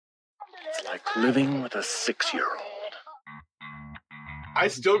It's like living with a 6-year-old. I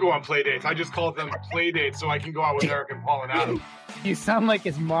still go on play dates. I just call them play dates so I can go out with Eric and Paul and Adam. You sound like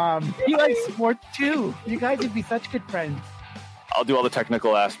his mom. He likes sports too. You guys would be such good friends. I'll do all the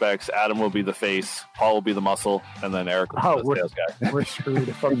technical aspects. Adam will be the face. Paul will be the muscle, and then Eric will be the sales guy. We're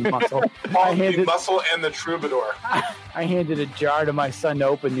screwed from the muscle. Paul the muscle and the troubadour. I handed a jar to my son to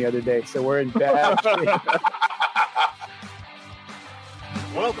open the other day, so we're in bad shape.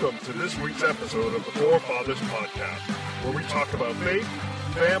 Welcome to this week's episode of the Four Fathers Podcast, where we talk about faith,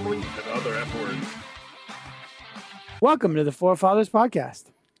 family, and other F words. Welcome to the Four Fathers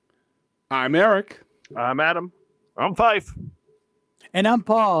Podcast. I'm Eric. I'm Adam. I'm Fife. And I'm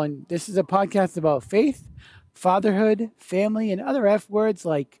Paul, and this is a podcast about faith, fatherhood, family, and other F words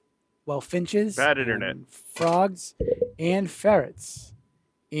like, well, finches, bad internet, frogs, and ferrets,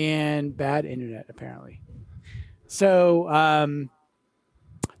 and bad internet, apparently. So,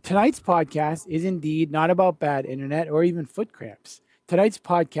 tonight's podcast is indeed not about bad internet or even foot cramps. Tonight's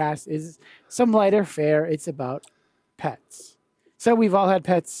podcast is some lighter fare. It's about pets. So we've all had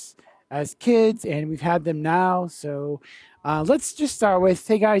pets as kids, and we've had them now. So let's just start with,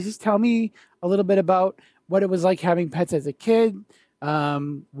 hey guys, just tell me a little bit about what it was like having pets as a kid,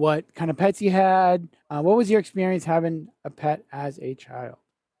 what kind of pets you had, what was your experience having a pet as a child?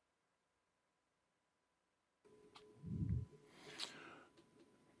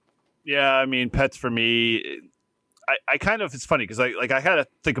 Yeah, I mean, pets for me, I kind of, it's funny because I had to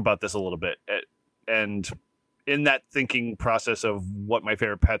think about this a little bit. And in that thinking process of what my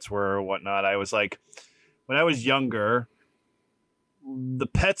favorite pets were or whatnot, I was like, when I was younger, the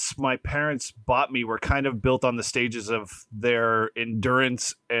pets my parents bought me were kind of built on the stages of their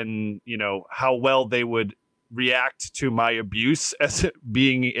endurance and, you know, how well they would react to my abuse as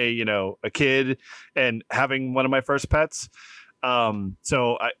being a kid and having one of my first pets.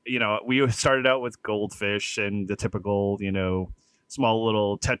 So we started out with goldfish and the typical, small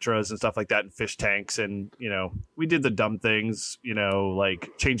little tetras and stuff like that in fish tanks. And, we did the dumb things,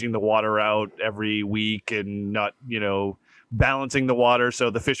 like changing the water out every week and not, balancing the water. So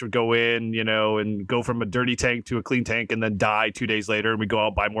the fish would go in, and go from a dirty tank to a clean tank and then die 2 days later. And we go out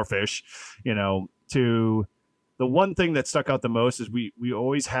and buy more fish, to the one thing that stuck out the most is we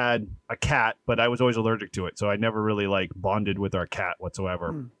always had a cat, but I was always allergic to it. So I never really bonded with our cat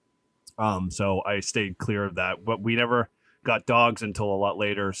whatsoever. So I stayed clear of that, but we never got dogs until a lot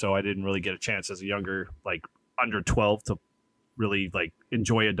later. So I didn't really get a chance as a younger, under 12 to really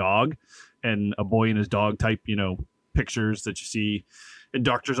enjoy a dog and a boy and his dog type, pictures that you see in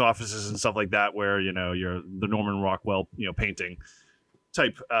doctor's offices and stuff like that, where, you're the Norman Rockwell, painting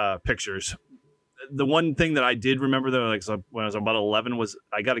type pictures. The one thing that I did remember though, when I was about 11, was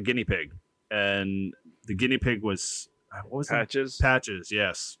I got a guinea pig, and the guinea pig was, what was Patches? That? Patches,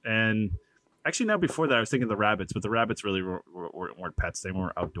 yes. And actually now before that I was thinking the rabbits, but the rabbits really weren't pets. They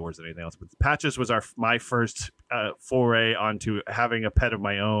weren't outdoors or anything else. But Patches was my first foray onto having a pet of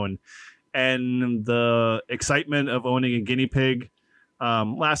my own. And the excitement of owning a guinea pig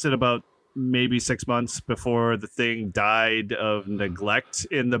lasted about maybe 6 months before the thing died of neglect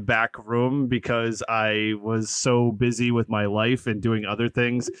in the back room, because I was so busy with my life and doing other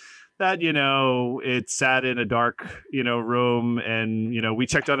things that, it sat in a dark, room, and, we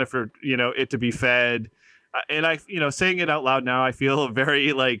checked on it for, it to be fed. And I, saying it out loud now, I feel very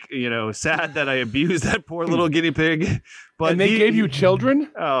sad that I abused that poor little guinea pig. But and they gave you children?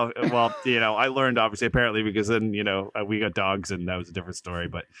 Oh, well, I learned obviously apparently, because then, we got dogs and that was a different story.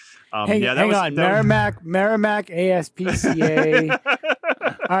 But hang on. Merrimack ASPCA.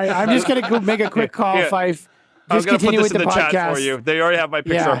 All right, I'm just going to go make a quick call, Yeah. Fife. I was Just going to put this continue in with the the chat podcast. for you. They already have my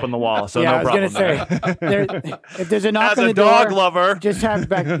picture up on the wall, so no problem. I was going to say, if there's a knock As on a the dog door, lover. just have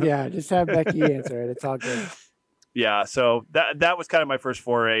Becky answer it. It's all good. Yeah, so that was kind of my first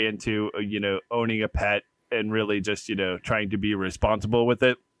foray into, owning a pet and really just, trying to be responsible with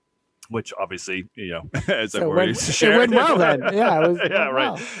it, which obviously, as I've already shared. It went well then. Yeah, it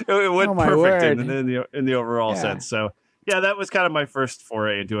right. Well. It went perfect in the overall sense. So, yeah, that was kind of my first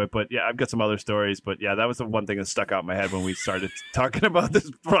foray into it. But yeah, I've got some other stories. But yeah, that was the one thing that stuck out in my head when we started talking about this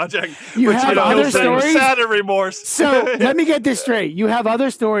project. You have other stories? Sad and remorse. So let me get this straight. You have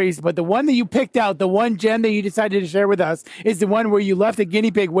other stories, but the one that you picked out, the one gem that you decided to share with us, is the one where you left a guinea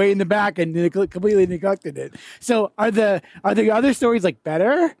pig way in the back and completely neglected it. So are the other stories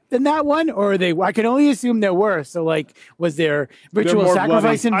better than that one, or are they? I can only assume they're worse. So was there ritual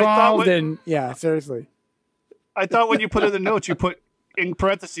sacrifice involved? And yeah, seriously. I thought when you put in the notes, you put in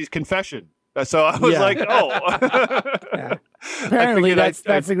parentheses confession. So I was oh. Yeah. Apparently, figured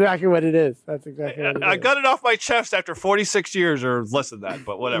that's exactly what it is. That's exactly what it is. I got it off my chest after 46 years or less than that,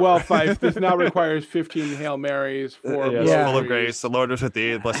 but whatever. Well, Fife, this now requires 15 Hail Marys, 4 Yeah. Full of grace. The Lord was with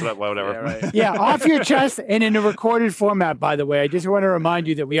thee. Blessed up, whatever. Yeah, right. Yeah, off your chest and in a recorded format, by the way. I just want to remind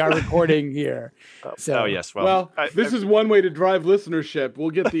you that we are recording here. So, Oh, yes. Well, this is one way to drive listenership.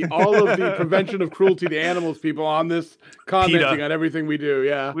 We'll get all of the prevention of cruelty to animals people on this, commenting PETA. on everything we do.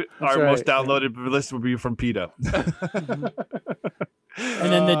 Yeah. Our right. most downloaded list would be from PETA.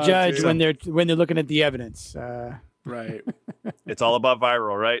 And then the judge dude. when they're looking at the evidence. Right. It's all about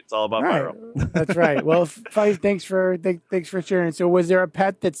viral, right? It's all about Right. viral. That's right. Well, Fife, thanks for sharing. So, was there a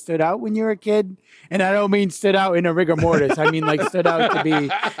pet that stood out when you were a kid? And I don't mean stood out in a rigor mortis. I mean like stood out to be.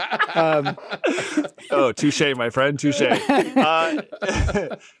 Oh, touche, my friend, touche.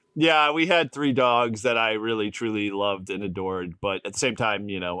 Yeah, we had 3 dogs that I really, truly loved and adored. But at the same time,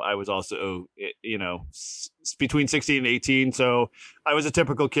 I was also, between 16 and 18. So I was a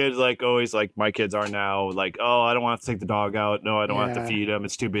typical kid, like always, like my kids are now. Like, oh, I don't want to take the dog out. No, I don't want to Yeah. feed him.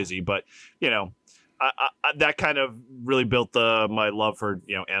 It's too busy. But, I that kind of really built my love for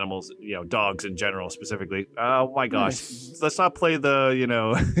animals, dogs in general specifically. Oh my gosh, let's not play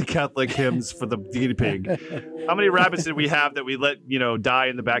the Catholic hymns for the guinea pig. How many rabbits did we have that we let die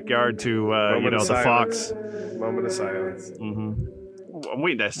in the backyard to Moment of the fox? silence. Moment of silence. I'm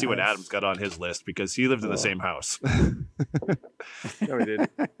waiting to see what Adam's got on his list because he lived in the same house. No, we did.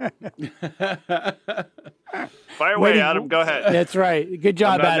 Fire away, Wait, Adam. Go ahead. That's right. Good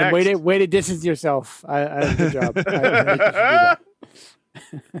job, I'm not Adam. next. Way to distance yourself. Good job. I think you should do that.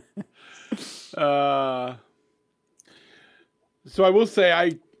 So I will say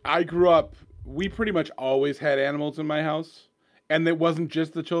I grew up, we pretty much always had animals in my house. And it wasn't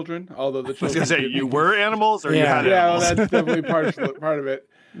just the children, although the I was children. gonna say did- you were animals or you Yeah. had Yeah, well, animals. that's definitely part of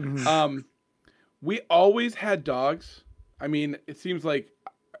it. We always had dogs. I mean, it seems like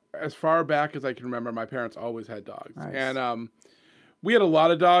as far back as I can remember, my parents always had dogs. Nice. And we had a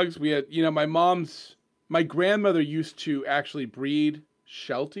lot of dogs. We had, my grandmother used to actually breed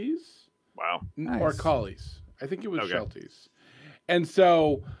Shelties Wow. or Nice. Collies. I think it was Okay. Shelties. And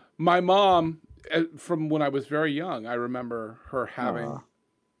so my mom, from when I was very young, I remember her having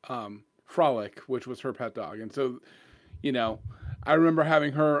Frolic, which was her pet dog. And so, I remember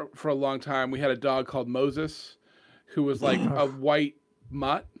having her for a long time. We had a dog called Moses, who was like a white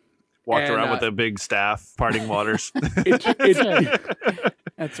mutt. Walked And, around with a big staff, parting waters.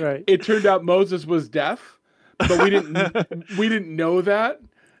 That's right. It turned out Moses was deaf, but we didn't know that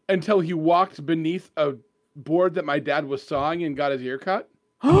until he walked beneath a board that my dad was sawing and got his ear cut.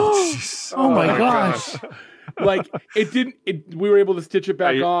 Oh my gosh. Like we were able to stitch it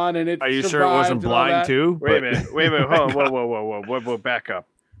back on, and it. Are you sure it wasn't survived and all blind that. too? Wait a minute. Hold on. Whoa, back up.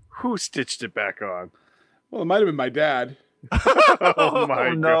 Who stitched it back on? Well, it might have been my dad. Oh my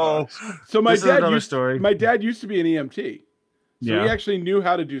no. gosh. So my This is dad another used story. My dad used to be an EMT, so Yeah. he actually knew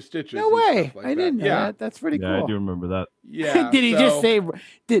how to do stitches. No and way. stuff like I that. didn't know Yeah, that. That's pretty Yeah, I cool. do remember that. yeah. Did he just so- say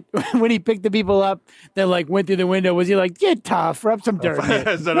when he picked the people up that like went through the window, was he like, get tough, rub some dirt in it?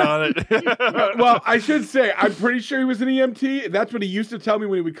 Is that on it? Well, I should say I'm pretty sure he was an EMT. That's what he used to tell me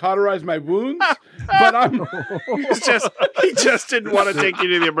when he would cauterize my wounds. But I'm He just didn't want to take you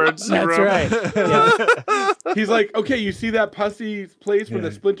to the emergency That's room. right. Yeah. he's like, okay, you see that pussy place where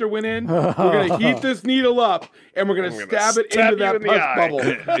the splinter went in? We're gonna heat this needle up and we're gonna stab it stab into you that in the pus eye. bubble.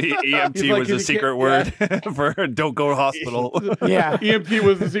 EMT He's like, was "Can a you secret get- word for don't go to hospital. Yeah. EMT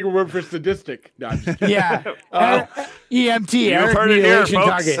was the secret word for sadistic. No, I'm just kidding. Yeah. EMT, You've Eric heard it here,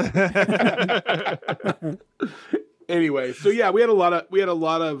 mutilation folks. target. Anyway, so yeah, we had a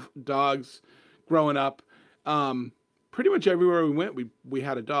lot of dogs growing up. Pretty much everywhere we went, we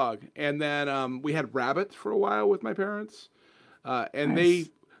had a dog, and then we had rabbits for a while with my parents, and Nice.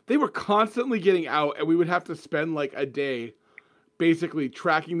 they were constantly getting out, and we would have to spend like a day, basically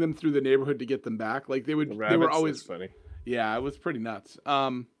tracking them through the neighborhood to get them back. Like they Rabbits, were always, that's funny. yeah, it was pretty nuts.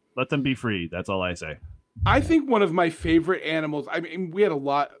 Let them be free. That's all I say. I think one of my favorite animals. I mean, we had a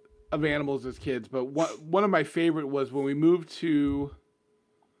lot of animals as kids, but one of my favorite was when we moved to.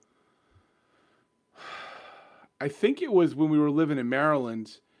 I think it was when we were living in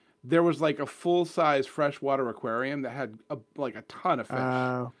Maryland. There was like a full-size freshwater aquarium that had a ton of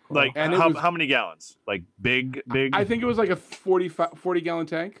fish. Like And it how, was- how many gallons? Like big. I think it was like a 40-gallon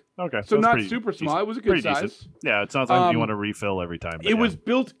tank. Okay, So that's not pretty super small. decent. It was a good Pretty size. decent. Yeah, it sounds like you Um, want to refill every time. but It yeah. was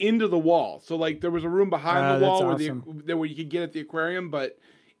built into the wall, so like there was a room behind the that's wall where awesome. where you could get at the aquarium, but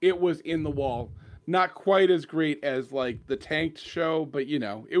it was in the wall. Not quite as great as like the tanked show, but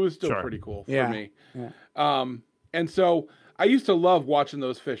it was still Sure. pretty cool for Yeah, me. yeah. And so I used to love watching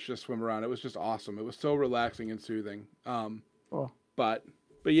those fish just swim around. It was just awesome. It was so relaxing and soothing. Cool. But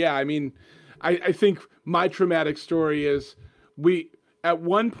yeah, I mean, I think my traumatic story is at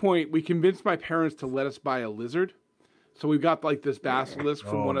one point we convinced my parents to let us buy a lizard. So we got like this basilisk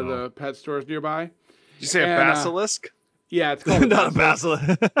from one of the pet stores nearby. Did you say a basilisk? Yeah, it's called Not a basilisk.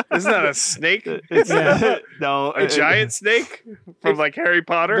 Isn't that a snake? No, A giant snake from like Harry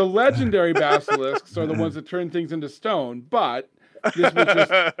Potter? The legendary basilisks are the ones that turn things into stone, but this was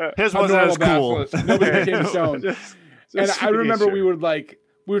just his a wasn't normal as cool. basilisk. Nobody became stone. And Just I remember sure. we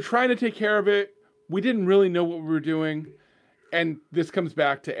were trying to take care of it. We didn't really know what we were doing. And this comes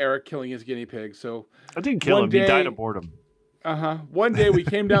back to Eric killing his guinea pig. So I didn't kill One him. He day- died of boredom. one day we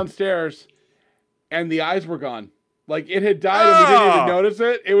came downstairs and the eyes were gone. Like it had died and we didn't even notice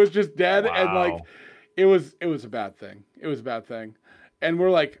it. It was just dead. And like Wow. it was a bad thing. It was a bad thing. And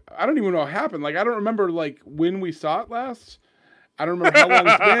we're like, I don't even know what happened. Like I don't remember like when we saw it last. I don't remember how long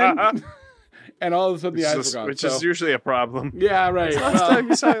it's been. And all of a sudden the eyes were gone. Which is usually a problem. Yeah, right. Last time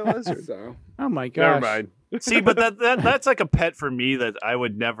you saw a lizard. So Oh my Never gosh. mind. See, but that's like a pet for me that I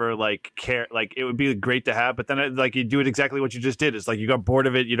would never like care. Like it would be great to have, but then like you do it exactly what you just did. It's like you got bored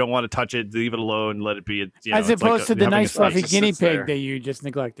of it. You don't want to touch it. Leave it alone. Let it be. You know, As it's like opposed to the having a nice space. fluffy just guinea sits pig there. that you just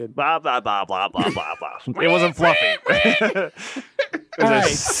neglected. Blah blah blah blah blah blah blah. It wasn't fluffy. It was All a right,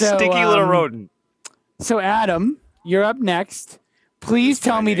 so, sticky little rodent. So Adam, you're up next. Please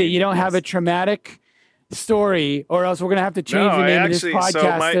tell me that you don't have a traumatic story, or else we're gonna have to change No, the I name actually- of this so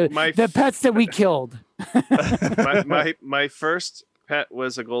podcast my- to the pets that we killed. my first pet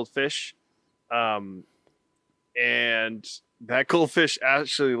was a goldfish, and that goldfish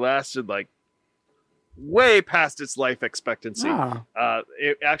actually lasted like way past its life expectancy. Ah.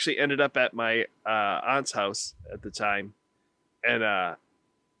 It actually ended up at my aunt's house at the time, and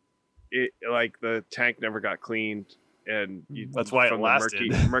it like the tank never got cleaned, and That's why it from the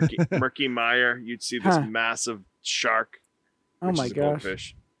lasted. murky mire, you'd see this Huh. massive shark. Oh which my is a gosh,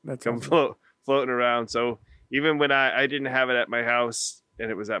 goldfish that's come awesome. floating around. So even when I didn't have it at my house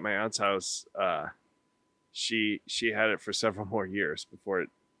and it was at my aunt's house, she had it for several more years before it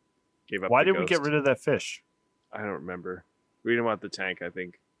gave up. Why the did we get ghost. rid of that fish? I don't remember. We didn't want the tank, I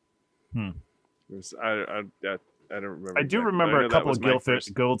think. Hmm. It was, I don't remember. I do exactly, but remember know a that couple was of my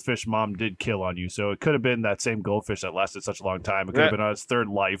goldfish mom did kill on you, so it could have been that same goldfish that lasted such a long time. It could have Yeah. been on its third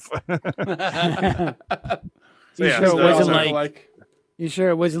life. So, You yeah, sure so it that wasn't was like? You sure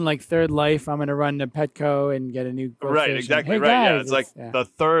it wasn't like Third Life? I'm gonna run to Petco and get a new goldfish. Right, and, exactly hey, right. Yeah, guys, it's like yeah. the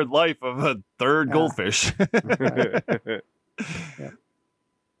third life of a third Yeah. goldfish.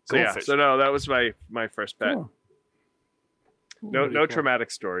 So yeah, Goldfish. so no, that was my first pet. Cool. No Pretty cool.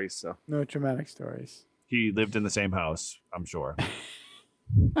 traumatic stories. So No traumatic stories. He lived in the same house, I'm sure.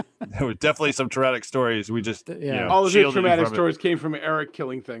 There were definitely some traumatic stories. We just, Yeah. you know, All of his shielded you traumatic from it. stories came from Eric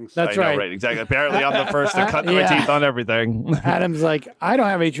killing things. That's I know, right. Exactly. Apparently, I'm the first to cut my Yeah. teeth on everything. Adam's like, I don't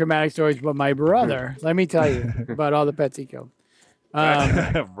have any traumatic stories, but my brother. Let me tell you about all the pets he killed.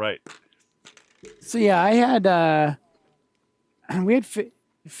 Right. So yeah, I had we had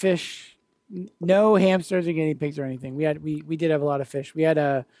fish, no hamsters or guinea pigs or anything. We did have a lot of fish. We had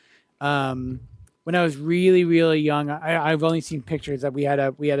a when I was really really young. I've only seen pictures that we had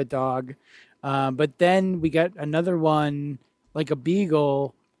a dog, but then we got another one like a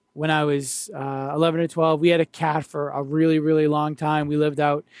beagle when I was 11 or 12. We had a cat for a really really long time. We lived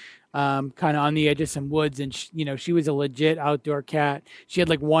out kind of on the edge of some woods, and she was a legit outdoor cat. She had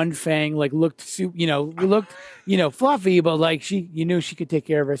like one fang, like looked fluffy, but like you knew she could take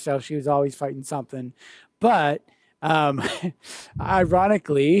care of herself. She was always fighting something. But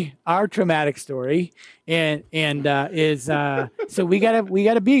ironically, our traumatic story is so we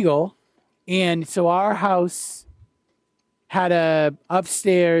got a beagle, and so our house had a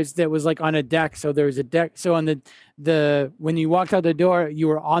upstairs that was like on a deck. So there was a deck. So on the when you walked out the door, you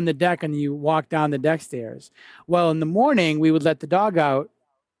were on the deck and you walked down the deck stairs. Well, in the morning, we would let the dog out,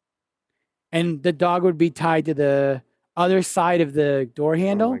 and the dog would be tied to the other side of the door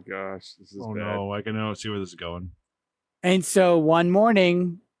handle. oh my gosh, this is Oh bad. no, I can see where this is going. And so one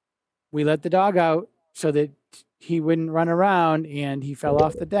morning, we let the dog out so that he wouldn't run around, and he fell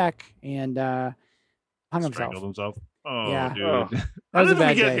off the deck and hung himself. Strangled himself. Oh, Yeah. dude. Oh. That was How a did bad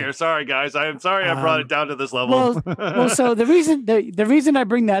we get day. here? Sorry, guys. I'm sorry I brought it down to this level. Well, so the reason I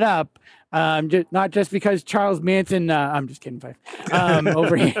bring that up, not just because Charles Manson, I'm just kidding, Fife,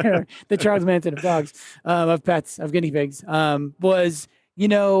 over here, the Charles Manson of dogs, of pets, of guinea pigs, was,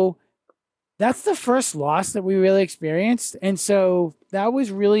 that's the first loss that we really experienced. And so that was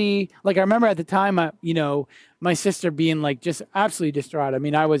really, like, I remember at the time, my sister being like just absolutely distraught. I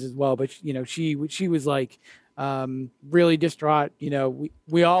mean, I was as well, but she was like, really distraught.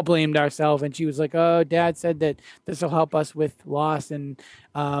 We all blamed ourselves, and she was like, "Oh, Dad said that this will help us with loss," and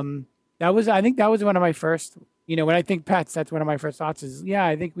I think that was one of my first. When I think pets, that's one of my first thoughts is,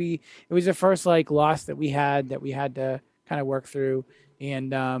 I think it was the first like loss that we had to kind of work through,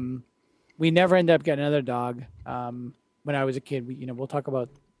 and we never ended up getting another dog. When I was a kid, we'll talk about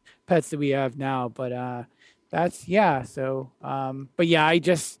pets that we have now, but that's So, but yeah, I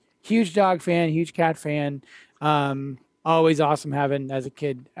just huge dog fan, huge cat fan. Always awesome having as a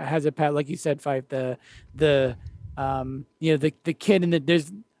kid has a pet, like you said, Fife. The kid and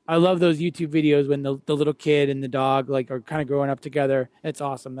I love those YouTube videos when the little kid and the dog like are kind of growing up together. It's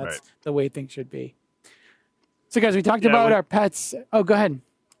awesome. That's the way things should be. So guys, we talked about our pets. Oh, go ahead.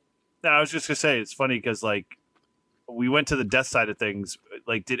 No, I was just gonna say it's funny because like we went to the death side of things.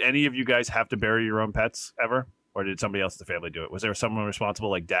 Like, did any of you guys have to bury your own pets ever, or did somebody else in the family do it? Was there someone responsible,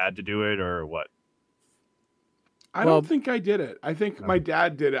 like Dad, to do it, or what? I don't think I did it. I think my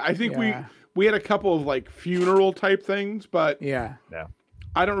dad did it. I think we had a couple of like funeral type things, but yeah.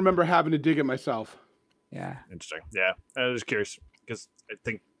 I don't remember having to dig it myself. Yeah. Interesting. Yeah, I was curious because I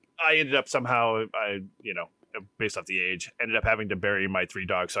think I ended up somehow, based off the age, ended up having to bury my 3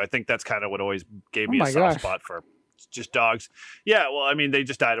 dogs. So I think that's kind of what always gave me a soft spot for just dogs. Yeah, well, I mean, they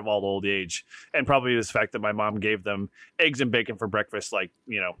just died of all old age, and probably this fact that my mom gave them eggs and bacon for breakfast, like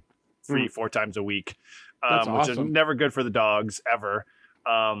 3-4 times a week, which is never good for the dogs ever.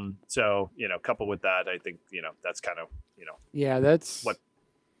 So coupled with that, I think that's kind of that's what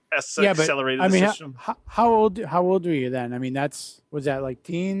accelerated the system. How old were you then? I mean, was that like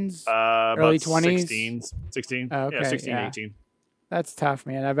teens, early 20s, 16. Oh, okay, 16, 18. That's tough,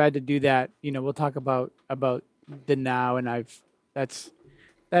 man. I've had to do that. We'll talk about the now, and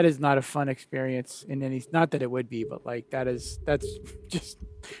that is not a fun experience in any. Not that it would be, but like that's just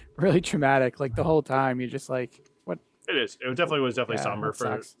really traumatic. Like the whole time, you're just like, what? It is. It definitely was somber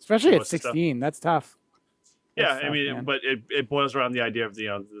for, especially at 16. That's tough. Yeah, I mean, man. But it boils around the idea of the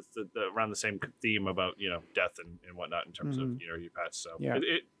around the same theme about death and whatnot in terms of your pets. So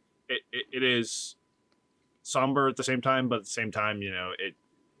it is somber at the same time, but at the same time,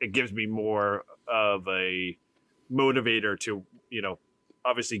 it gives me more of a motivator to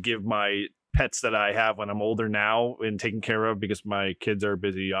obviously give my pets that I have when I'm older now and taken care of, because my kids are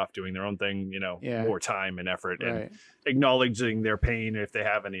busy off doing their own thing, more time and effort and acknowledging their pain if they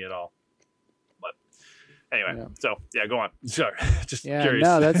have any at all. Anyway, so go on. Sorry, just curious.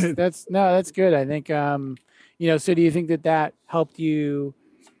 No, that's good. I think, so do you think that helped you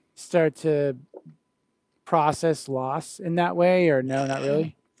start to process loss in that way, or no, not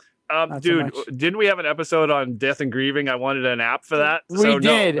really? Dude, didn't we have an episode on death and grieving? I wanted an app for that. We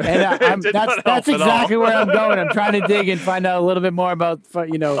did, and that's exactly where I'm going. I'm trying to dig and find out a little bit more about,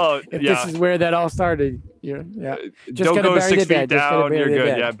 this is where that all started. Just don't go 6 feet down. You're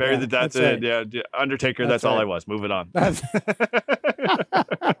good. Dead. Bury the dead. That's it. Yeah, Undertaker. That's all I was. Moving on.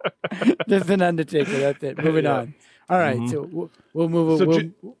 Just an Undertaker. That's it. Moving on. All right, so we'll move. So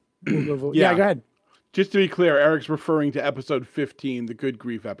we'll move. Go ahead. Just to be clear, Eric's referring to episode 15, the Good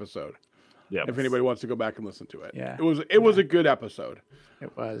Grief episode. Yeah. If anybody wants to go back and listen to it. Yeah. It was a good episode.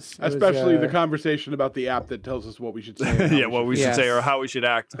 It was. Especially the conversation about the app that tells us what we should say. What we should say or how we should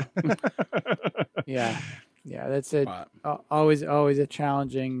act. Yeah. That's it. Always a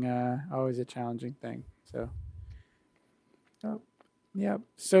challenging thing. So. Yeah.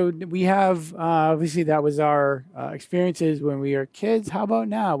 So we have obviously that was our experiences when we were kids. How about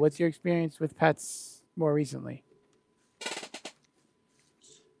now? What's your experience with pets more recently?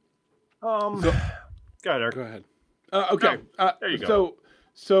 Go ahead, Eric. Go ahead. Okay. There you go.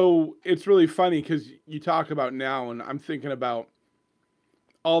 So it's really funny because you talk about now, and I'm thinking about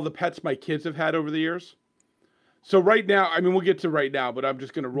all the pets my kids have had over the years. So right now, I mean, we'll get to right now, but I'm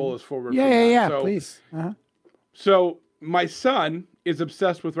just going to roll us forward. Yeah, please. Uh-huh. So my son is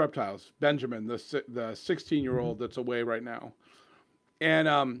obsessed with reptiles. Benjamin, the 16-year-old that's away right now.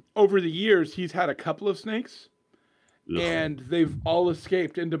 And over the years, he's had a couple of snakes. And they've all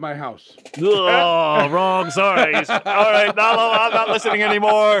escaped into my house. Oh, wrong. Sorry. All right. No, I'm not listening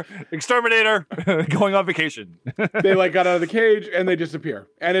anymore. Exterminator. Going on vacation. They got out of the cage and they disappear.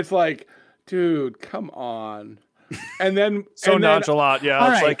 And it's like, dude, come on. And then nonchalant. Yeah.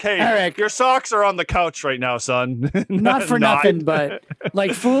 It's right, like, hey, Eric, your socks are on the couch right now, son. Not for nothing, but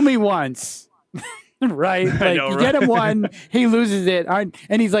fool me once. Right? I know, you right? get him one, he loses it.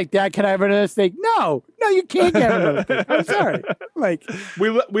 And he's like, Dad, can I have another steak? No, you can't get another steak. I'm sorry.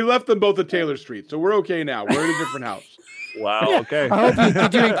 We left them both at Taylor Street, so we're okay now. We're in a different house. Wow. Yeah, okay. I hope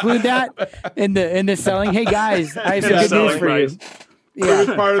did you include that in the selling? Hey guys, I have some good news for you.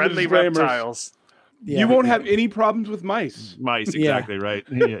 Yeah. Part Friendly of the reptiles. You won't have any problems with mice. Mice, Yeah. exactly right.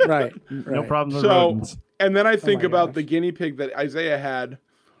 Yeah. Right. No right. problem with So, rodents. and then I think my about gosh. the guinea pig that Isaiah had,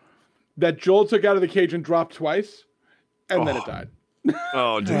 that Joel took out of the cage and dropped twice, and then it died.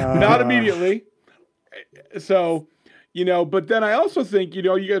 Oh, dude. Not immediately. So, but then I also think, you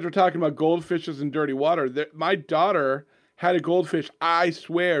guys were talking about goldfishes in dirty water. My daughter had a goldfish. I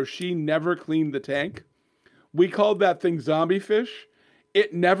swear she never cleaned the tank. We called that thing zombie fish.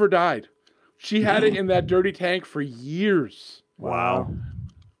 It never died. She had it in that dirty tank for years. Wow.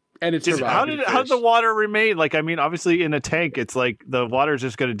 And it How survived. did the water remain? Like, I mean, obviously in a tank, it's like the water is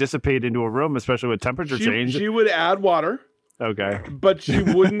just going to dissipate into a room, especially with temperature change. She would add water, Okay. but she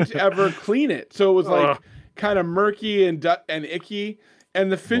wouldn't ever clean it. So it was like kind of murky and icky,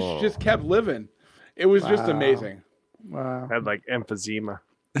 and the fish just kept living. It was just amazing. Wow. Had like emphysema.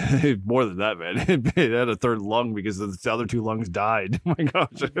 More than that, man. It had a third lung because the other two lungs died. Oh my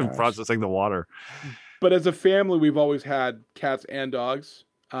gosh, processing the water. But as a family, we've always had cats and dogs.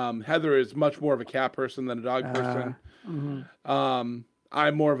 Heather is much more of a cat person than a dog person. Mhm.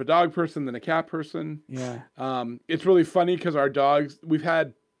 I'm more of a dog person than a cat person. Yeah. It's really funny because our dogs, we've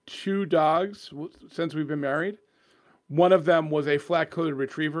had 2 dogs since we've been married. One of them was a flat-coated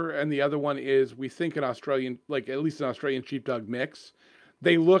retriever, and the other one is, we think, an Australian, like at least an Australian sheepdog mix.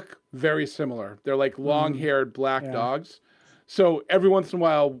 They look very similar. They're like long-haired black dogs. So every once in a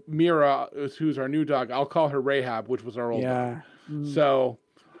while, Mira, who's our new dog, I'll call her Rahab, which was our old dog. So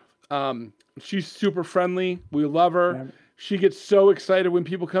she's super friendly. We love her. Yeah. She gets so excited when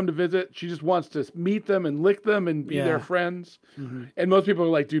people come to visit. She just wants to meet them and lick them and be their friends. And most people are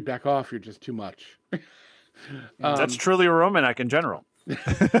like, dude, back off. You're just too much. That's truly a Romanek in general. Oh,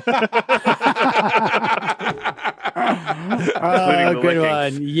 the good licking.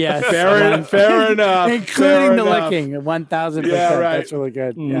 one. Yes. Fair enough. Including Fair the enough. licking. 1,000%. Yeah, right. That's really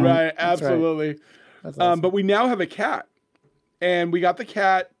good. Yeah. Right, That's right. absolutely. That's awesome. But we now have a cat. And we got the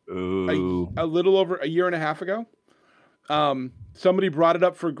cat Ooh. a little over a year and a half ago. Somebody brought it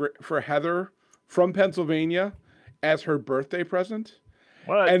up for Heather from Pennsylvania as her birthday present.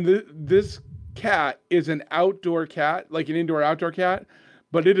 What? And this cat is an outdoor cat, like an indoor-outdoor cat,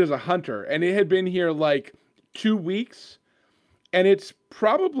 but it is a hunter. And it had been here like 2 weeks. And it's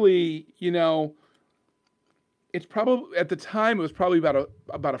probably, at the time, it was probably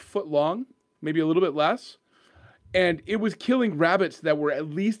about a foot long, maybe a little bit less. And it was killing rabbits that were at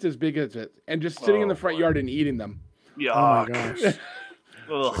least as big as it, and just sitting in the front yard and eating them. Yuck. Oh, my gosh.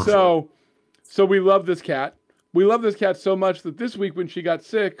 Ugh. So we love this cat. We love this cat so much that this week when she got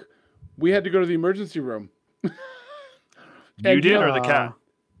sick, we had to go to the emergency room. You And, did or the cat?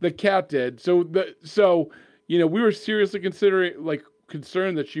 The cat did. So we were seriously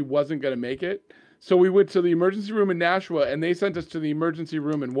concerned that she wasn't going to make it. So we went to the emergency room in Nashua, and they sent us to the emergency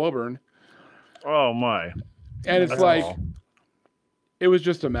room in Woburn. Oh my. And it's That's like, awful. it was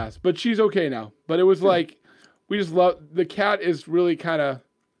just a mess. But she's okay now. But it was like, we just love, the cat is really kind of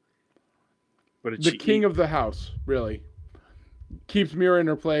What did the she king eat? of the house, really. Keeps Mira in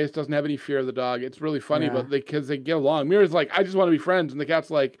her place, doesn't have any fear of the dog. It's really funny, Yeah. but because they get along. Mira's like, I just want to be friends. And the cat's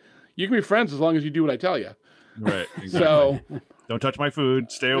like, you can be friends as long as you do what I tell you. Right. Exactly. So, Don't touch my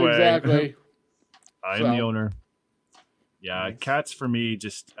food. Stay away. exactly. I am the owner. Yeah, cats for me.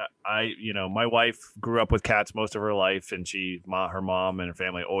 Just my wife grew up with cats most of her life, and her mom and her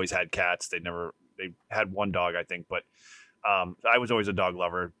family always had cats. They had one dog, I think, but I was always a dog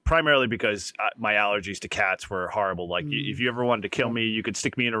lover, primarily because my allergies to cats were horrible. Like if you ever wanted to kill me, you could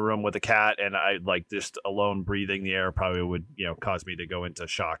stick me in a room with a cat, and I like just alone breathing the air probably would cause me to go into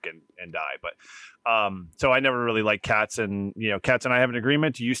shock and die. But so I never really liked cats, and cats and I have an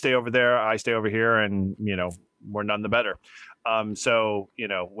agreement. You stay over there, I stay over here, and we're none the better. So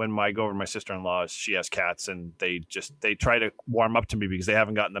when I go over to my sister-in-law's, she has cats, and they try to warm up to me because they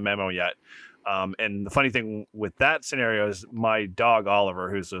haven't gotten the memo yet. And the funny thing with that scenario is my dog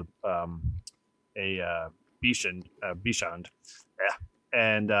Oliver, who's a Bichon,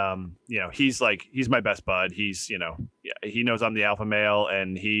 and he's my best bud. He knows I'm the alpha male,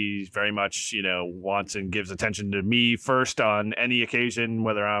 and he very much wants and gives attention to me first on any occasion,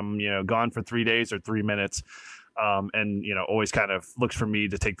 whether I'm gone for 3 days or 3 minutes. And always kind of looks for me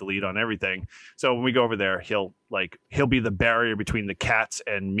to take the lead on everything. So when we go over there, he'll be the barrier between the cats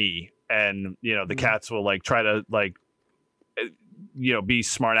and me. And the cats will try to be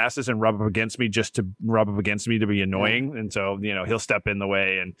smart asses and rub up against me just to be annoying. And so he'll step in the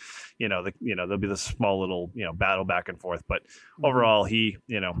way, and there'll be this small little battle back and forth. But overall, he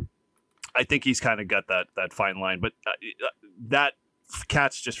I think he's kind of got that fine line. But that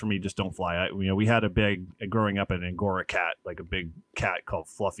cats just for me just don't fly. We had growing up an Angora cat, like a big cat called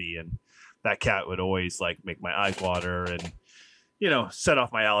Fluffy, and that cat would always like make my eyes water and set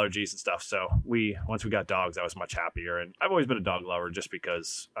off my allergies and stuff. So once we got dogs, I was much happier, and I've always been a dog lover just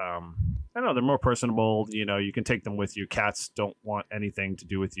because I don't know, they're more personable. You can take them with you. Cats don't want anything to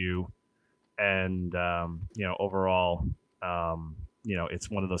do with you, and overall, it's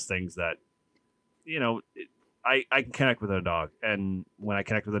one of those things that I can connect with a dog, and when I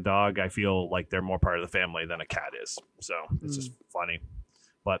connect with a dog, I feel like they're more part of the family than a cat is. So it's just funny.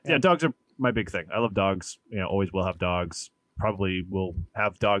 But yeah, dogs are my big thing. I love dogs. Always will have dogs. Probably will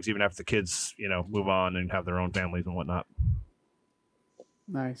have dogs even after the kids, move on and have their own families and whatnot.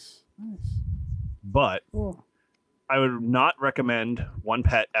 Nice. But Cool. I would not recommend one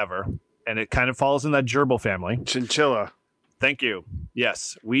pet ever, and it kind of falls in that gerbil family. Chinchilla. Thank you.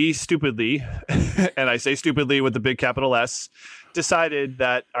 Yes, we stupidly, and I say stupidly with the big capital S, decided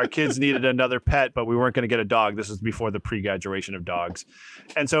that our kids needed another pet, but we weren't going to get a dog. This was before the pre-graduation of dogs.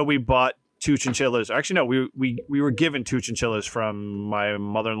 And so we bought 2 chinchillas. Actually, no, we were given 2 chinchillas from my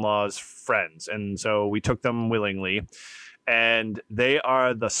mother-in-law's friends. And so we took them willingly. And they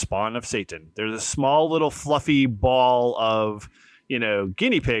are the spawn of Satan. They're the small little fluffy ball of,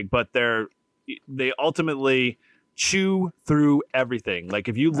 guinea pig, but they ultimately chew through everything. Like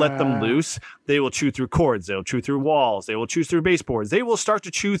if you let them loose, they will chew through cords, they'll chew through walls, they will chew through baseboards, they will start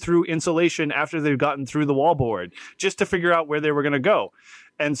to chew through insulation after they've gotten through the wallboard just to figure out where they were going to go.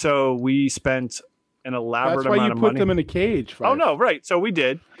 And so we spent an elaborate amount of money. That's why you put them in a cage. Oh no, right. So we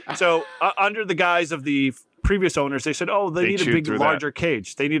did. So under the guise of the previous owners, they said, they need a big, larger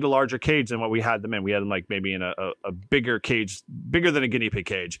cage. They need a larger cage than what we had them in. We had them like maybe in a bigger cage, bigger than a guinea pig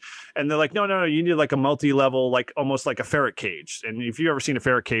cage. And they're like, no, you need like a multi-level, like almost like a ferret cage. And if you've ever seen a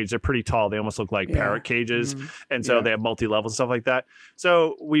ferret cage, they're pretty tall. They almost look like parrot cages. Mm-hmm. And so they have multi-levels and stuff like that.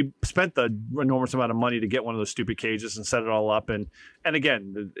 So we spent the enormous amount of money to get one of those stupid cages and set it all up. And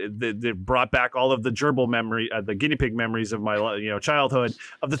again, they brought back all of the gerbil memory, the guinea pig memories of my childhood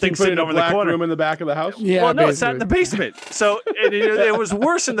of the things sitting over in the corner. Room in the back of the house. Yeah. Well, no, it sat in the basement. So it was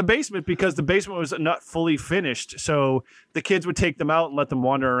worse in the basement because the basement was not fully finished. So the kids would take them out and let them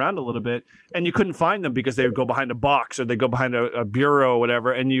wander around a little bit, and you couldn't find them because they would go behind a box or they go behind a bureau or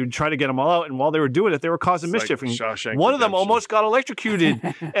whatever, and you'd try to get them all out. And while they were doing it, they were causing mischief. Like and one of them almost got electrocuted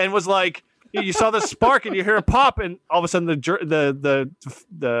and was like, you saw the spark and you hear a pop, and all of a sudden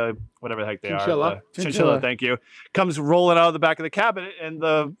the whatever the heck they are, chinchilla, thank you, comes rolling out of the back of the cabinet, and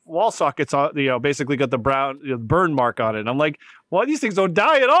the wall sockets on, basically got the brown burn mark on it. And I'm like, well, these things don't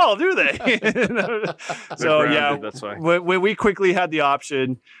die at all, do they? So grounded, that's why. When we quickly had the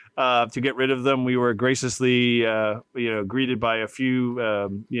option to get rid of them, we were graciously, greeted by a few,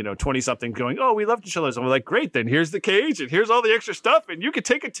 20-something going, "Oh, we love chinchillas." And we're like, "Great, then here's the cage and here's all the extra stuff, and you can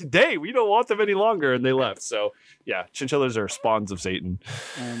take it today. We don't want them any longer." And they left. So yeah, chinchillas are spawns of Satan.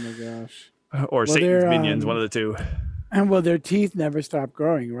 Oh my gosh. Or Satan's minions, one of the two. And their teeth never stop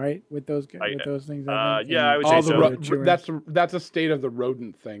growing, right? With those things. I would say so. That's a state of the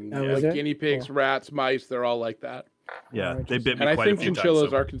rodent thing. Like guinea pigs, rats, mice, they're all like that. Yeah, they bit me and quite a few times. And I think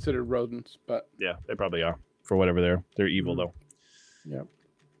chinchillas are considered rodents, but yeah, they probably are for whatever they're evil though. Yep.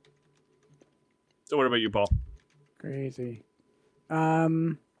 So what about you, Paul? Crazy.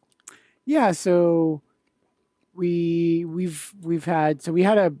 Yeah. So we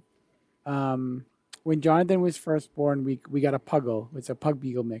had a when Jonathan was first born, we got a Puggle. It's a Pug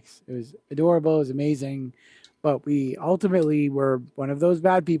Beagle mix. It was adorable. It was amazing. But we ultimately were one of those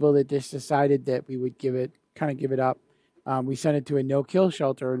bad people that just decided that we would give it up. We sent it to a no-kill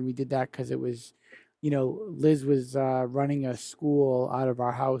shelter, and we did that because it was, Liz was running a school out of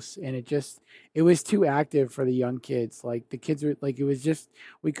our house, and it was too active for the young kids. Like the kids were like,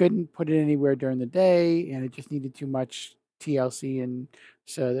 we couldn't put it anywhere during the day, and it just needed too much TLC, and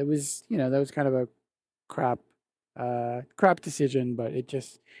so that was, that was kind of a crap decision, but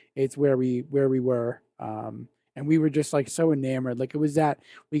it's where we were. And we were just like so enamored. Like it was that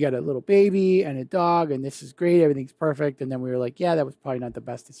we got a little baby and a dog, and this is great. Everything's perfect. And then we were like, yeah, that was probably not the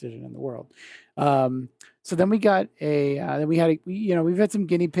best decision in the world. So then we got we've had some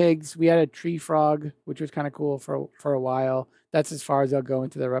guinea pigs. We had a tree frog, which was kind of cool for a while. That's as far as I'll go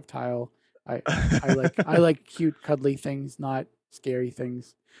into the reptile. I like cute, cuddly things, not scary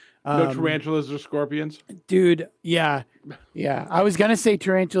things. No tarantulas or scorpions, dude. Yeah. I was gonna say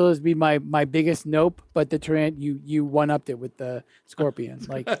tarantulas be my biggest nope, but the you one-upped it with the scorpion.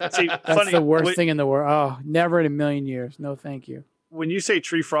 Like that's the worst thing in the world. Oh, never in a million years. No, thank you. When you say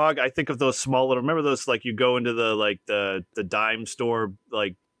tree frog, I think of those small little. Remember those, like you go into the dime store,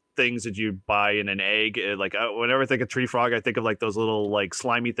 like things that you buy in an egg. Like whenever I think of tree frog, I think of like those little like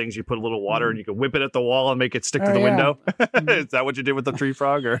slimy things you put a little water and you can whip it at the wall and make it stick to the window. Is that what you did with the tree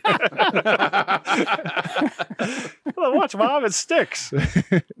frog? Or well, watch, Mom, it sticks.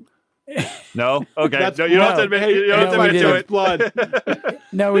 No, okay. That's No, you don't have to admit. You don't have to admit to it. Blood.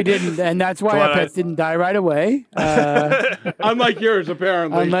 No, we didn't, and that's why our pets didn't die right away. Unlike yours,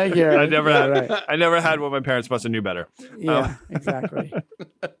 apparently. Unlike yours, I never had. right. I never had what my parents must have knew better. Yeah, exactly.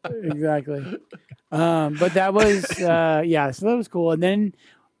 Exactly. But that was, so that was cool. And then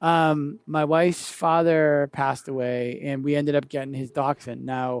my wife's father passed away, and we ended up getting his dachshund.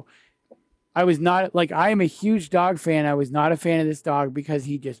 Now, I was not, like, I am a huge dog fan. I was not a fan of this dog because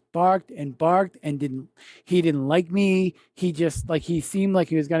he just barked and he didn't like me. He just, like, he seemed like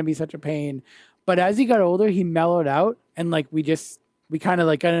he was going to be such a pain. But as he got older, he mellowed out, and, like, we kind of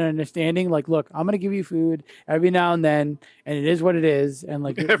like got an understanding, like, look, I'm going to give you food every now and then, and it is what it is. And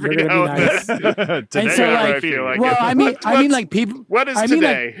like, you're going to be nice. Today, And so, I like, feel like well, it. I mean, like people, What is I mean,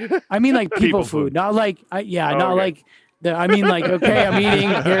 today? I mean, like people People food, food. not like, not okay. like I mean, like, okay, I'm eating,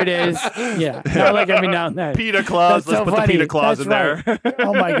 here it is. Yeah. Not like every now and then. Pita claus. That's Let's so put funny. the pita claus That's in there. right.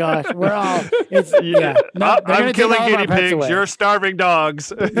 Oh my gosh. We're all, it's, yeah. No, they're gonna I'm take killing all of our guinea pets pigs. away. You're starving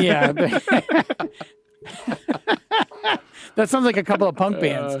dogs. Yeah. That sounds like a couple of punk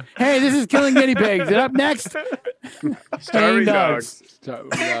bands. Hey, this is Killing Guinea Pigs. And up next, Starving dogs.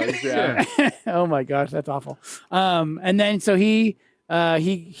 Yeah. Oh my gosh, that's awful. And then so he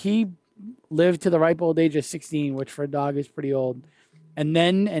lived to the ripe old age of 16, which for a dog is pretty old. And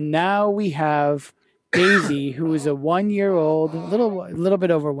now we have Daisy, who is a 1-year-old, a little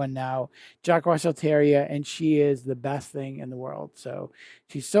bit over one now, Jack Russell Terrier, and she is the best thing in the world. So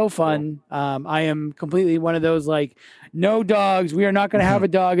she's so fun. I am completely one of those, like, no dogs. We are not going to have a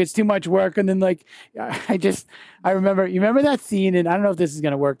dog. It's too much work. And then, like, you remember that scene? And I don't know if this is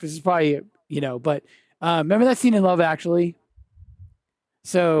going to work. This is probably, but remember that scene in Love Actually? Which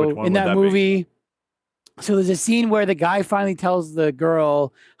So one in would that that be? movie, so there's a scene where the guy finally tells the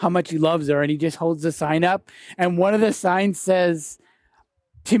girl how much he loves her, and he just holds the sign up, and one of the signs says,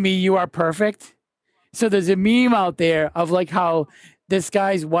 "To me, you are perfect." So there's a meme out there of like how this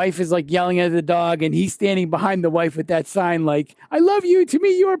guy's wife is like yelling at the dog, and he's standing behind the wife with that sign, like, "I love you. To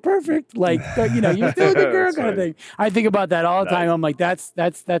me, you are perfect." Like, you're still a good girl, That's kind of funny. thing. I think about that all the time. Nice. I'm like,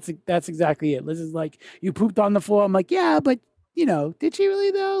 that's exactly it. Liz is like, "You pooped on the floor." I'm like, "Yeah, but did she really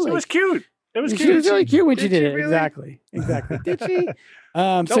though?" It Like, was cute. It was she cute. was really cute when she Did did she it. really? Exactly. Did she?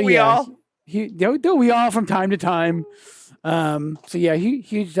 Don't we all? Don't we all from time to time? So yeah,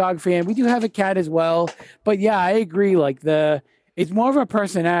 huge dog fan. We do have a cat as well, but yeah, I agree. Like it's more of a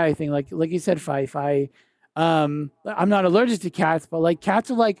personality thing. Like you said, Fife. I'm not allergic to cats, but like cats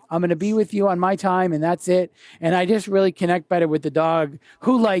are like, I'm gonna be with you on my time, and that's it. And I just really connect better with the dog.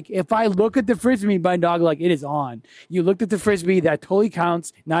 Who, like, if I look at the frisbee, my dog, like, it is on. You looked at the frisbee, that totally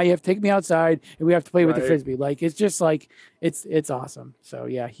counts. Now you have to take me outside, and we have to play with the Right. frisbee. Like, it's just like it's awesome. So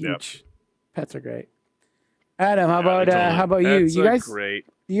yeah, huge. Pets are great. Adam, how about totally. how about you? Pets You are guys, great.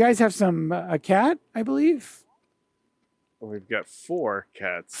 you guys have some a cat, I believe. We've got 4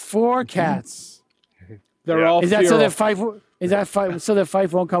 cats. 4 cats. They're Yeah. all Is that so feral. that Fife? Is that Fife? So that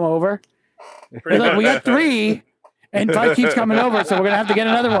Fife won't come over? They're like, we got 3, and Fife keeps coming over, so we're gonna have to get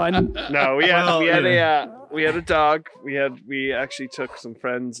another one. No, we had Well, we had a dog. We actually took some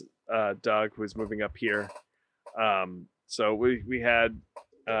friends' dog who was moving up here. So we had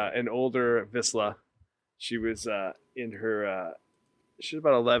an older Visla. She was in her she was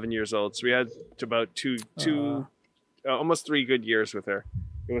about 11 years old. So we had about two almost 3 good years with her.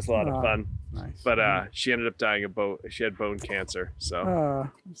 It was a lot of fun. Nice. But she ended up dying of she had bone cancer.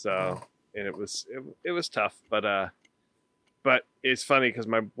 So and it was tough, but it's funny because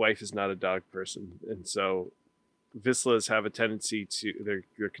my wife is not a dog person, and so Vislas have a tendency to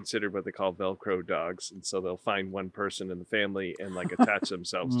they're considered what they call Velcro dogs, and so they'll find one person in the family and like attach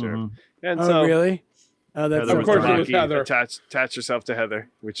themselves to her. Mhm. And Oh, so really? Oh, that's Heather Of course it was Rocky Heather. attach herself to Heather,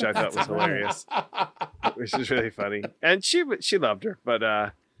 which I thought was hilarious, which is really funny. And she loved her,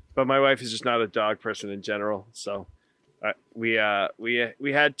 but my wife is just not a dog person in general. So we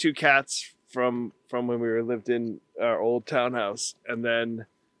had 2 cats from when we lived in our old townhouse, and then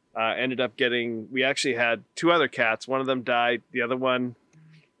ended up we actually had 2 other cats. One of them died. One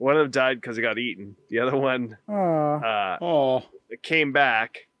of them died because it got eaten. The other one Oh, came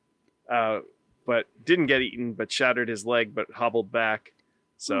back, but didn't get eaten, but shattered his leg, but hobbled back.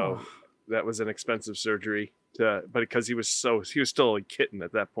 So that was an expensive surgery but because he was still a kitten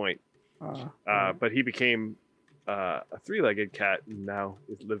at that point. But he became a 3-legged cat, and now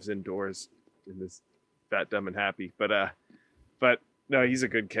it lives indoors and is fat, dumb, and happy. But No, he's a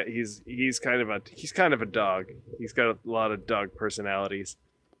good cat. He's kind of a dog. He's got a lot of dog personalities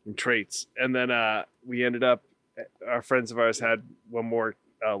and traits. And then we ended up, our friends of ours had one more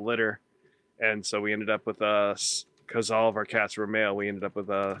litter, and so we ended up with because all of our cats were male, we ended up with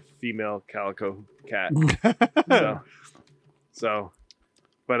a female calico cat.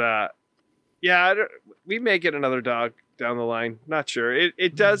 But we may get another dog down the line. Not sure. It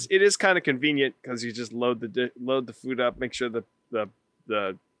is kind of convenient because you just load the food up, make sure the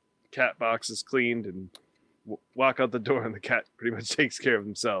cat box is cleaned, and walk out the door, and the cat pretty much takes care of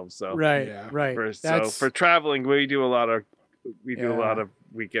themselves. So right. So for traveling, we do a lot of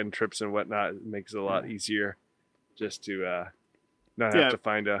weekend trips and whatnot. It makes it a lot easier just to not have to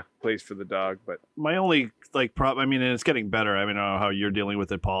find a place for the dog. But my only problem, I mean, and it's getting better. I mean, I don't know how you're dealing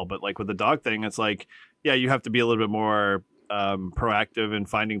with it, Paul, but like with the dog thing, it's like, yeah, you have to be a little bit more proactive in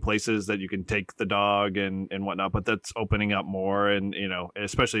finding places that you can take the dog and whatnot, but that's opening up more. And, you know,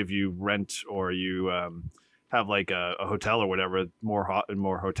 especially if you rent or you have like a hotel or whatever,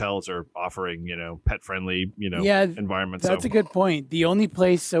 more hotels are offering, you know, pet friendly, you know, environments. That's a good point. The only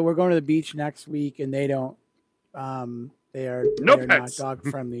place, so we're going to the beach next week, and they don't, they're not dog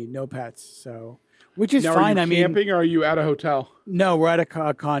friendly, no pets. So, which is now, fine. Are you camping or are you at a hotel? No, we're at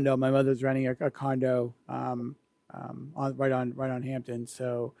a condo. My mother's renting a condo, right on Hampton.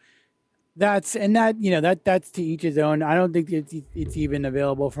 So that's to each his own. I don't think it's even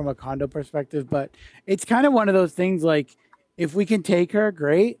available from a condo perspective, but it's kind of one of those things. Like, if we can take her,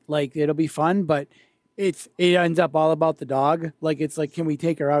 great. Like, it'll be fun, but it ends up all about the dog. Like, it's like, can we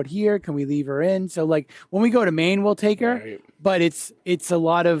take her out here? Can we leave her in? So like when we go to Maine, we'll take her, right. But it's a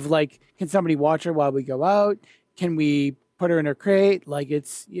lot of like, can somebody watch her while we go out? Can we put her in her crate? Like,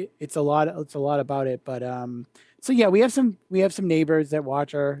 it's a lot about it. But so yeah, we have some neighbors that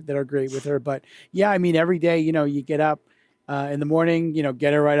watch her that are great with her. But yeah, I mean, every day, you know, you get up in the morning, you know,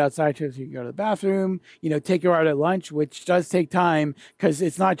 get her right outside so you can go to the bathroom, you know, take her out at lunch, which does take time because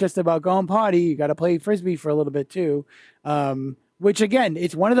it's not just about going potty. You got to play Frisbee for a little bit too. Which again,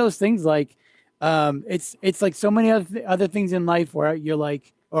 it's one of those things like, it's like so many other things in life where you're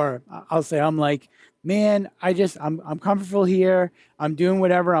like, or I'll say, I'm like, man, I'm comfortable here. I'm doing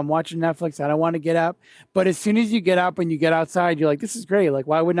whatever. I'm watching Netflix. I don't want to get up. But as soon as you get up and you get outside, you're like, this is great. Like,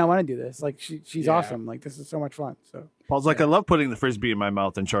 why wouldn't I want to do this? Like, she's awesome. Like, this is so much fun. So Paul's like, I love putting the Frisbee in my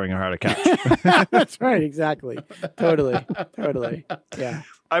mouth and showing her how to catch. That's right. Exactly. Totally. Yeah.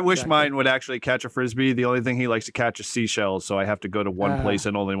 I wish mine would actually catch a Frisbee. The only thing he likes to catch is seashells. So I have to go to one place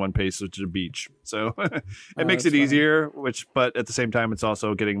and only one place, which is a beach. So it makes it easier, but at the same time, it's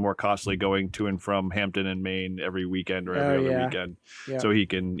also getting more costly going to and from Hampton and Maine every weekend or every other weekend. Yeah. So he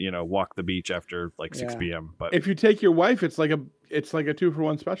can, you know, walk the beach after like 6 p.m. But if you take your wife, it's like a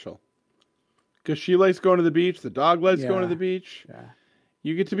 2-for-1 special. Because she likes going to the beach. The dog likes going to the beach. Yeah.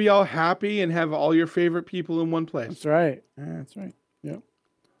 You get to be all happy and have all your favorite people in one place. That's right. That's right. Yep.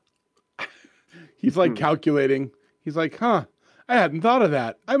 He's like calculating. He's like, I hadn't thought of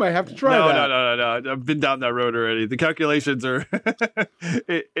that. I might have to try that. No. I've been down that road already. The calculations are...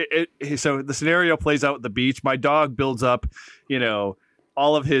 So the scenario plays out at the beach. My dog builds up, you know,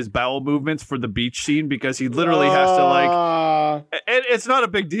 all of his bowel movements for the beach scene because he literally has to like, and it's not a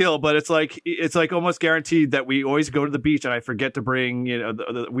big deal, but it's like almost guaranteed that we always go to the beach and I forget to bring, you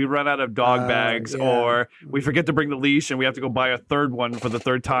know, we run out of dog bags or we forget to bring the leash and we have to go buy a third one for the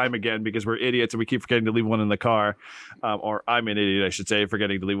third time again because we're idiots and we keep forgetting to leave one in the car. Or I'm an idiot, I should say,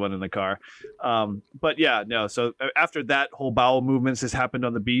 forgetting to leave one in the car. But yeah, no. So after that whole bowel movements has happened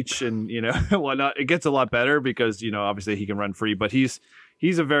on the beach and, you know, whatnot, it gets a lot better because, you know, obviously he can run free, but he's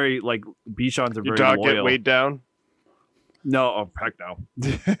a very like Bichon's a very dog loyal. Get weighed down? No, heck no.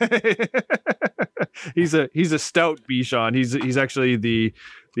 he's a stout Bichon. He's actually the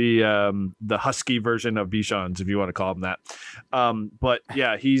husky version of Bichons, if you want to call him that. But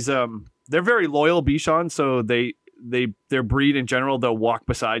yeah, he's they're very loyal Bichons, so their breed in general, they'll walk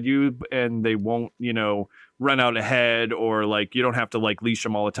beside you and they won't, you know, run out ahead or like you don't have to like leash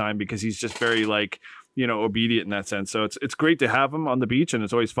him all the time because he's just very like, you know, obedient in that sense. So it's great to have him on the beach and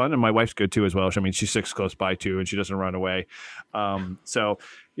it's always fun. And my wife's good too as well. I mean, she sits close by too and she doesn't run away. Sorry,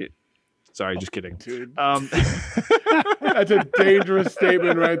 just kidding. Dude. That's a dangerous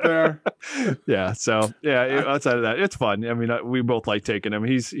statement right there. Yeah. So yeah, outside of that, it's fun. I mean, we both like taking him.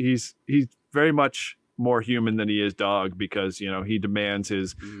 He's very much more human than he is dog because, he demands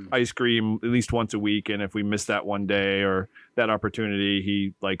his ice cream at least once a week. And if we miss that one day or that opportunity,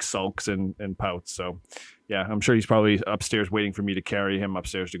 he like sulks and pouts. So yeah, I'm sure he's probably upstairs waiting for me to carry him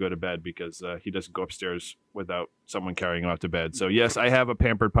upstairs to go to bed because he doesn't go upstairs without someone carrying him out to bed. So yes, I have a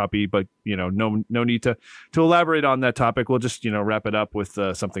pampered puppy, but no need to elaborate on that topic. We'll just, wrap it up with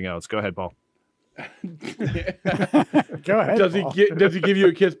something else. Go ahead, Paul. Go ahead. Does Paul. he give you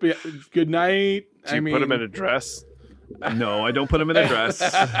a kiss? Good night. Do you put him in a dress? No, I don't put him in a dress.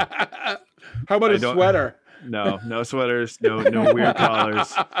 How about a don't- sweater? No sweaters, no weird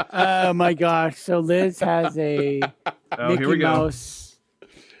collars. Oh my gosh! So Liz has a Oh, Mickey here we go. Mouse.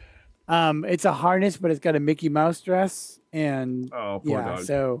 It's a harness, but it's got a Mickey Mouse dress, and Oh, poor dog.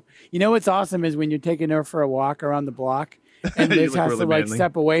 So what's awesome is when you're taking her for a walk around the block, and You Liz look has really to like manly.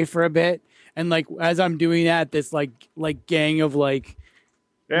 step away for a bit, and like as I'm doing that, this like gang of like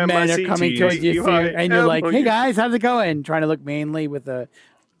men are coming towards you, and you're like, "Hey guys, how's it going?" Trying to look manly with a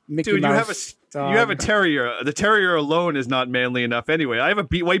Mickey Dude, Mouse. you have a terrier. The terrier alone is not manly enough anyway. I have a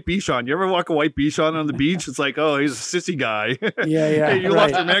white Bichon. You ever walk a white Bichon on the beach? It's like, oh, he's a sissy guy. Yeah. Hey, you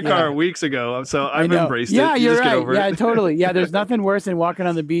lost your man car yeah. weeks ago, so I I've know. embraced Yeah, it. You you're just right. get over Yeah, it. totally. Yeah, there's nothing worse than walking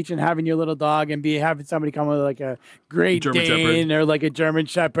on the beach and having your little dog and having somebody come with like a Great German Dane Shepherd. or like a German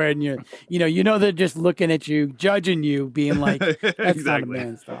Shepherd, and they're just looking at you, judging you, being like, "That's not a Exactly.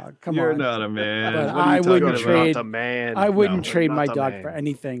 man's dog. Come You're on." not a man. But What are you I talking wouldn't about? trade- Not the man. I wouldn't No, trade not my the dog man. for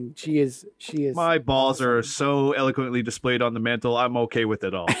anything. She is. My balls are so eloquently displayed on the mantle. I'm okay with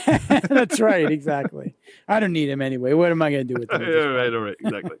it all. That's right. Exactly. I don't need him anyway. What am I going to do with him? at this point? all right,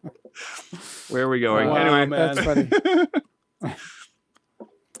 exactly. Where are we going? Wow, Anyway, man. That's funny.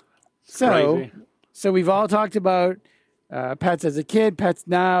 Crazy. So we've all talked about pets as a kid, pets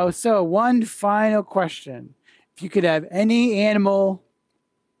now. So one final question: if you could have any animal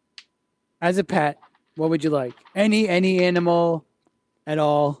as a pet, what would you like? Any animal at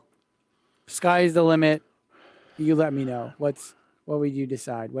all? Sky's the limit. You let me know. What would you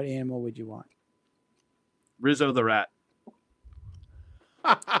decide? What animal would you want? Rizzo the rat.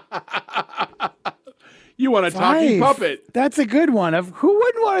 You want a talking Five. puppet? That's a good one. Who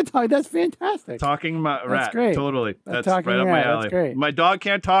wouldn't want to talk? That's fantastic. Talking rat. great. Totally. A That's talking right up my rat, that's alley. great. My dog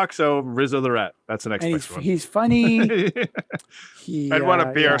can't talk, so Rizzo the rat. That's the next And best one. he's funny. I'd want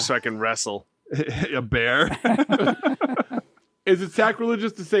a bear yeah. so I can wrestle. A bear. Is it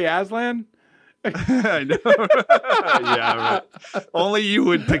sacrilegious to say Aslan? I know. Yeah, right. Only you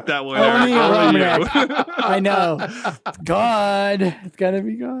would pick that one. Only Eric. Only you. Romanek. I know. God. It's got to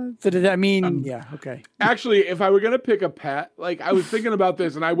be God. So does that mean, yeah, okay. Actually, if I were gonna pick a pet, like I was thinking about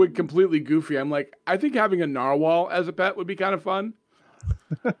this, and I went completely goofy. I'm like, I think having a narwhal as a pet would be kind of fun.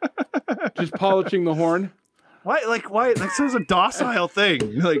 Just polishing the horn. Why? Why? This is a docile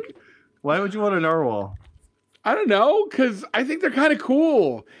thing. Like, why would you want a narwhal? I don't know, because I think they're kind of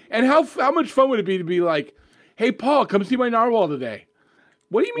cool. And how much fun would it be to be like, hey, Paul, come see my narwhal today?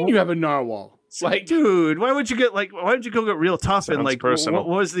 What do you mean you have a narwhal? Like, Dude, why would you go get real tough and Sounds like personal.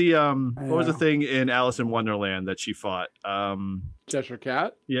 what was the know. thing in Alice in Wonderland that she fought? Cheshire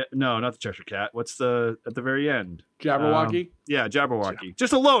Cat, Yeah, no, not the Cheshire Cat. What's the at the very end? Jabberwocky. Yeah, Jabberwocky.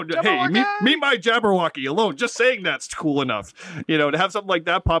 Just alone. Hey, meet my Jabberwocky alone. Just saying that's cool enough. To have something like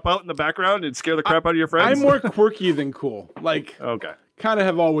that pop out in the background and scare the crap out of your friends. I'm more quirky than cool. Like, okay. kind of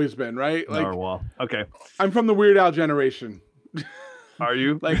have always been, right? Like, Narwhal. Okay. I'm from the Weird Al generation. Are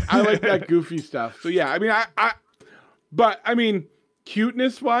you? Like, I like that goofy stuff. So yeah, I mean, but I mean,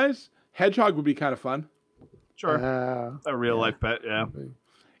 cuteness wise, hedgehog would be kind of fun. Sure. Uh, A real life pet. Yeah.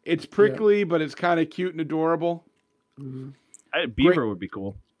 It's prickly, but it's kind of cute and adorable. Beaver would be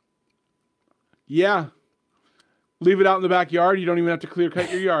cool. Yeah. Leave it out in the backyard. You don't even have to clear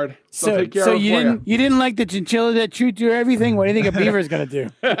cut your yard. They'll take care of it you for didn't you didn't like the chinchilla that chewed through everything? What do you think a beaver is going to do?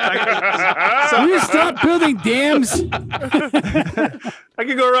 Will you stop building dams? I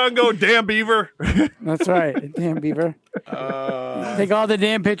could go around and go, damn beaver. That's right. Damn beaver. Take all the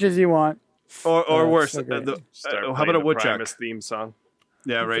damn pictures you want. or Oh, worse. so great. Start how playing about a the woodchuck? Primus theme song.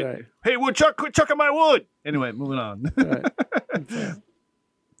 Yeah, right. right. Hey, woodchuck, quit chucking my wood. Anyway, moving on. Right.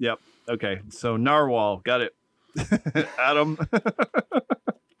 Yep. Okay. So narwhal, got it. Adam,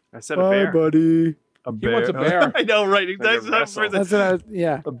 I said a bear. buddy. a He bear. wants a bear. I know, right? a That's wrestle. That's what I was,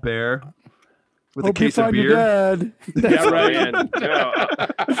 yeah. a bear with Hope a case you of find your beer. dad. Yeah, right. Man, no.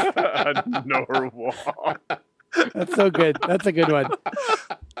 A narwhal. That's so good. That's a good one.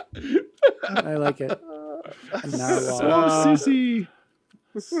 I like it. Narwhal. Oh, sissy.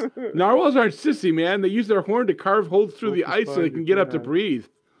 Narwhals aren't sissy, man. They use their horn to carve holes through the ice so they can get up to breathe.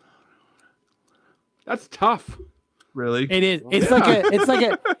 That's tough. Really? It is. It's like Yes.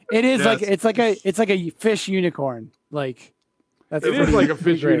 it's like a fish unicorn. Like that's It is pretty- like a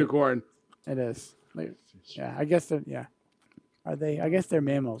pretty fish great. unicorn. It is. Like, yeah, I guess they're Are they? I guess they're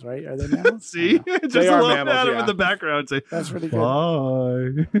mammals, right? Are they mammals? See, I don't know. just They a are little mammals, Adam yeah. in the background say, That's really good.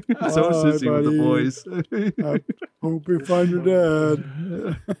 "Bye." So Bye, sissy with the buddy. boys. Hope you find your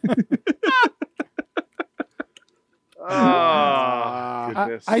dad. Oh,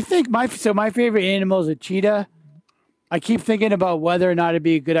 goodness. I think my favorite animal is a cheetah. I keep thinking about whether or not it'd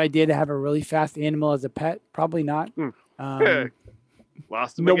be a good idea to have a really fast animal as a pet. Probably not.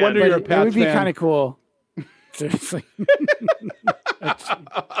 Lost him No again. wonder But you're a it would Pats be fan. kind of cool. Seriously.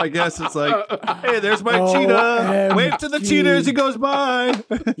 I guess it's like, hey, there's my Oh, cheetah. Wave to the MG. cheetah as he goes by.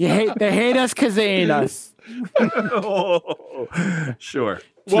 They hate us because they ain't us. Oh, sure.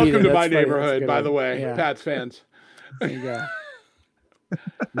 Welcome Cheetah, to that's my funny. That's a neighborhood, good by one. the way, Yeah. Pats fans. There you go.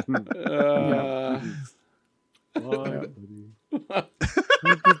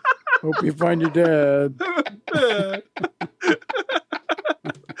 Hope you find your dad.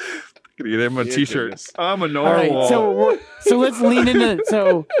 Gonna get him a Yeah, t-shirt. goodness. I'm a All narwhal. right, so let's lean into.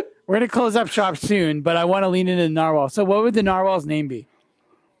 So we're gonna close up shop soon, but I want to lean into the narwhal. So what would the narwhal's name be?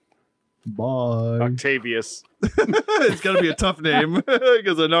 Bye. Octavius. It's gonna be a tough name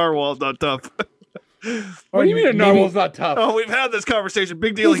because a narwhal's not tough. What do you mean a maybe- narwhal's not tough? Oh, we've had this conversation.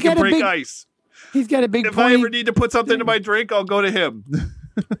 Big deal. He's He can got a break big ice. He's got a big If I point. ever need to put something in my drink, I'll go to him.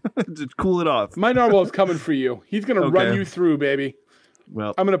 Just cool it off. My narwhal's coming for you. He's gonna run Okay. you through, baby.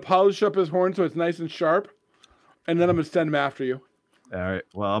 Well, I'm gonna polish up his horn so it's nice and sharp, and then I'm gonna send him after you. all right.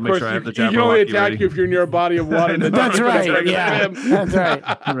 Well, I'll Of make course, sure I have the he can only Jabberwocky attack ready. you if you're near a body of water. know. That's right. Attack Yeah, him. that's right.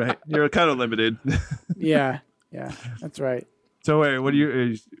 Right. You're kind of limited. Yeah, that's right. So wait, what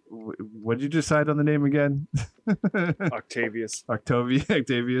did you decide on the name again? Octavius. Octavius.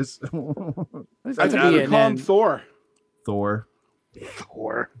 It's I gonna think be we an call him N. Thor. Thor.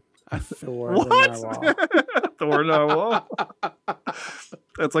 Thor. Thor. What? The narwhal. Thor narwhal.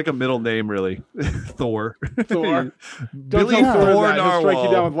 That's like a middle name, really. Thor. Thor. Billy Don't tell Thor that. He'll strike you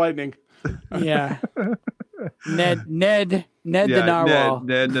down narwhal. with lightning. Yeah. Ned the Yeah, narwhal.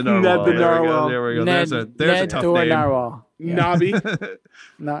 Ned the narwhal. Ned the There we go, narwhal. There we go. Ned, There's a Ned tough Thor name. narwhal. Yeah. Nobby.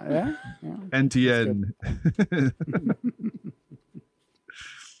 Yeah. NTN.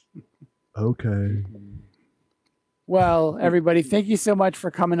 Okay. Well, everybody, thank you so much for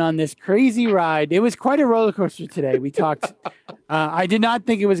coming on this crazy ride. It was quite a roller coaster today. We talked. I did not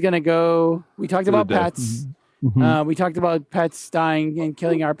think it was going to go. We talked about death. pets. We talked about pets dying and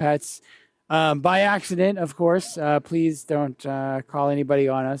killing our pets by accident, of course. Please don't call anybody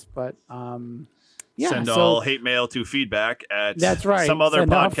on us. But yeah, Send so- all hate mail to feedback at That's right.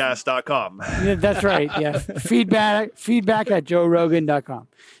 someotherpodcast.com. Yeah, that's right. Yeah, feedback at joerogan.com.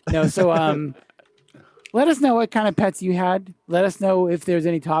 No, so let us know what kind of pets you had. Let us know if there's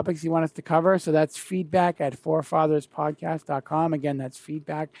any topics you want us to cover. So that's feedback at forefatherspodcast.com. Again, that's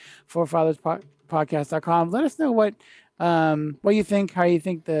feedback forefatherspodcast.com. Let us know what you think, how you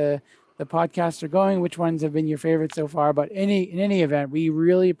think the podcasts are going, which ones have been your favorites so far. But in any event, we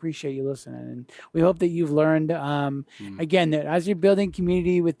really appreciate you listening, and we hope that you've learned again that as you're building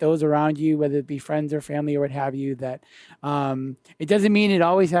community with those around you, whether it be friends or family or what have you, that it doesn't mean it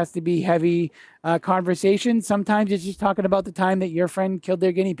always has to be heavy conversation. Sometimes it's just talking about the time that your friend killed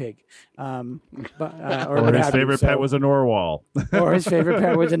their guinea pig, or Or what his have you. favorite So- pet was a narwhal. or his favorite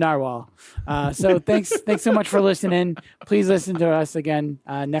pet was a narwhal. So thanks so much for listening. Please listen to us again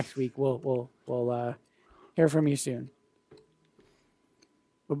next week. We'll hear from you soon.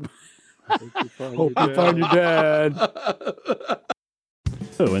 Hope you find your dad.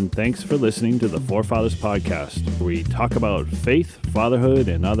 Hello, and thanks for listening to the Forefathers Podcast, where we talk about faith, fatherhood,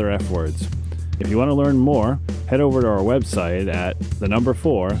 and other F words. If you want to learn more, head over to our website at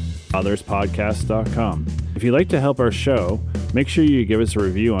 4fatherspodcast.com. If you'd like to help our show, make sure you give us a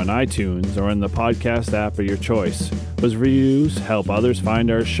review on iTunes or in the podcast app of your choice. Those reviews help others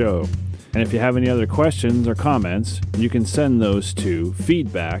find our show. And if you have any other questions or comments, you can send those to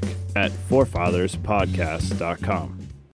feedback at forefatherspodcast.com.